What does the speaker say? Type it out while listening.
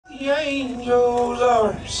angels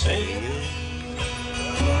are singing,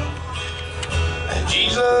 and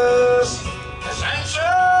Jesus has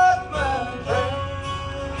answered my prayer.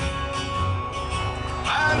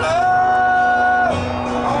 I know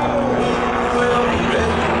all will be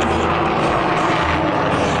ready.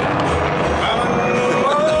 Coming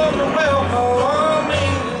home to welcome me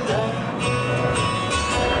there.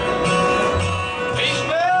 Peace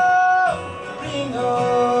bell ring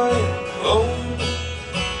on it low.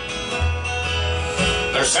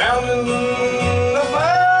 They're sounding the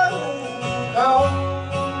battle call.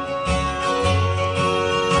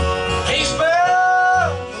 Peace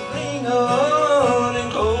bells ring on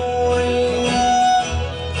and glowing.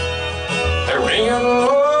 They're ringing,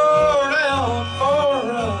 Lord, out for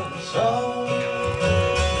us all.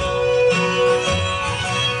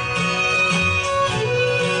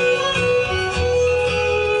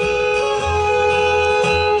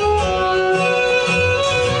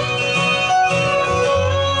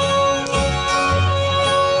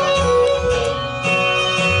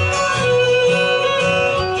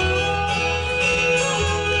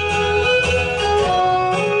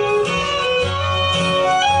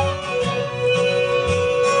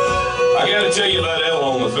 I got to tell you about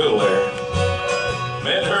Ella on the fiddle there.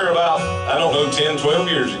 Met her about, I don't know, 10, 12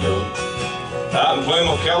 years ago out in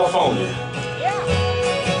Plymouth, California.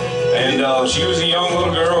 And she was a young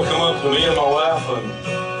little girl, come up to me and my wife and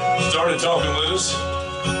started talking with us.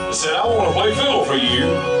 I said, I want to play fiddle for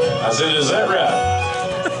you. I said, is that right?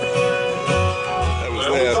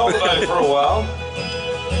 Well, we thought about it for a while.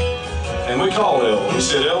 And we called Ella. We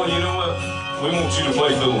said, Ella, you know what? We want you to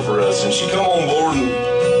play fiddle for us. And she come on board and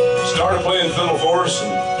started playing fiddle for us,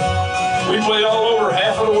 and we played all over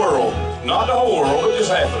half of the world. Not the whole world, but just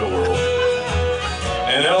half of the world.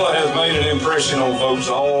 And Ella has made an impression on folks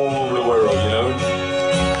all over the world, you know.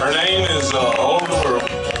 Her name is all over the world.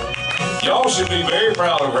 Y'all should be very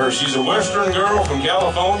proud of her. She's a Western girl from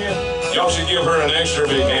California. Y'all should give her an extra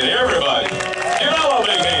big hand. Everybody, give Ella a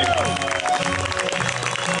big hand.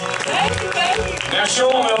 Thank you, thank you. Now show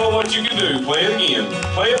them, Ella, what you can do. Play it again.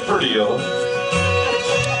 Play it pretty, Ella.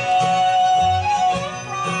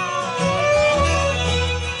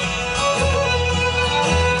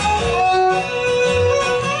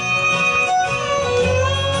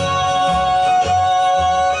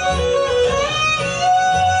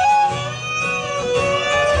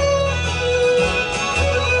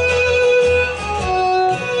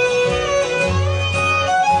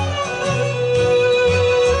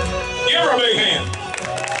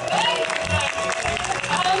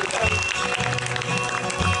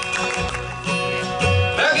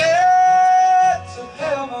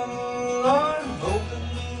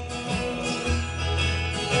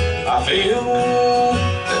 I feel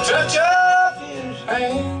the touch of his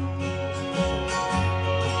hand.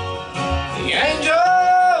 The angels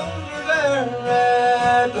are there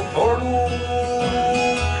at the portal,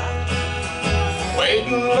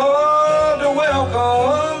 waiting, Lord, to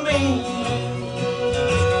welcome me.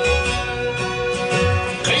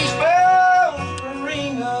 These bells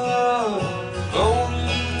ring of glory.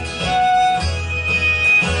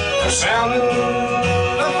 They're sounding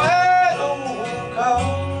the battle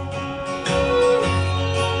call.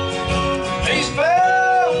 These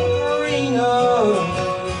bells ring of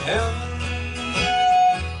heaven,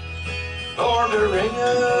 Lord, they're ringing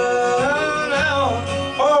out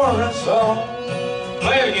for us all.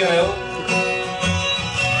 Play it again, Ella.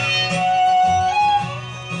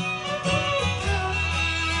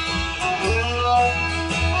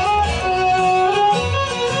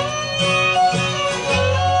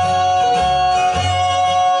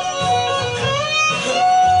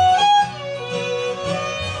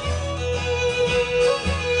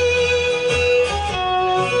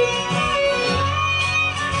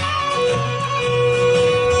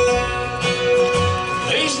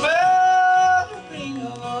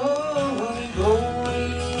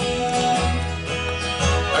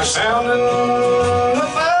 They're sounding the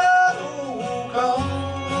battle call.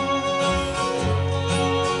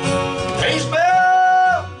 These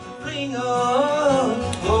bells ring of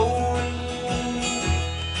glory.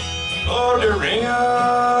 Lord, they're ringing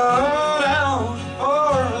out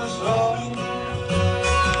for us all.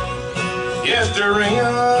 Yes, they're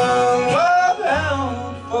ringing.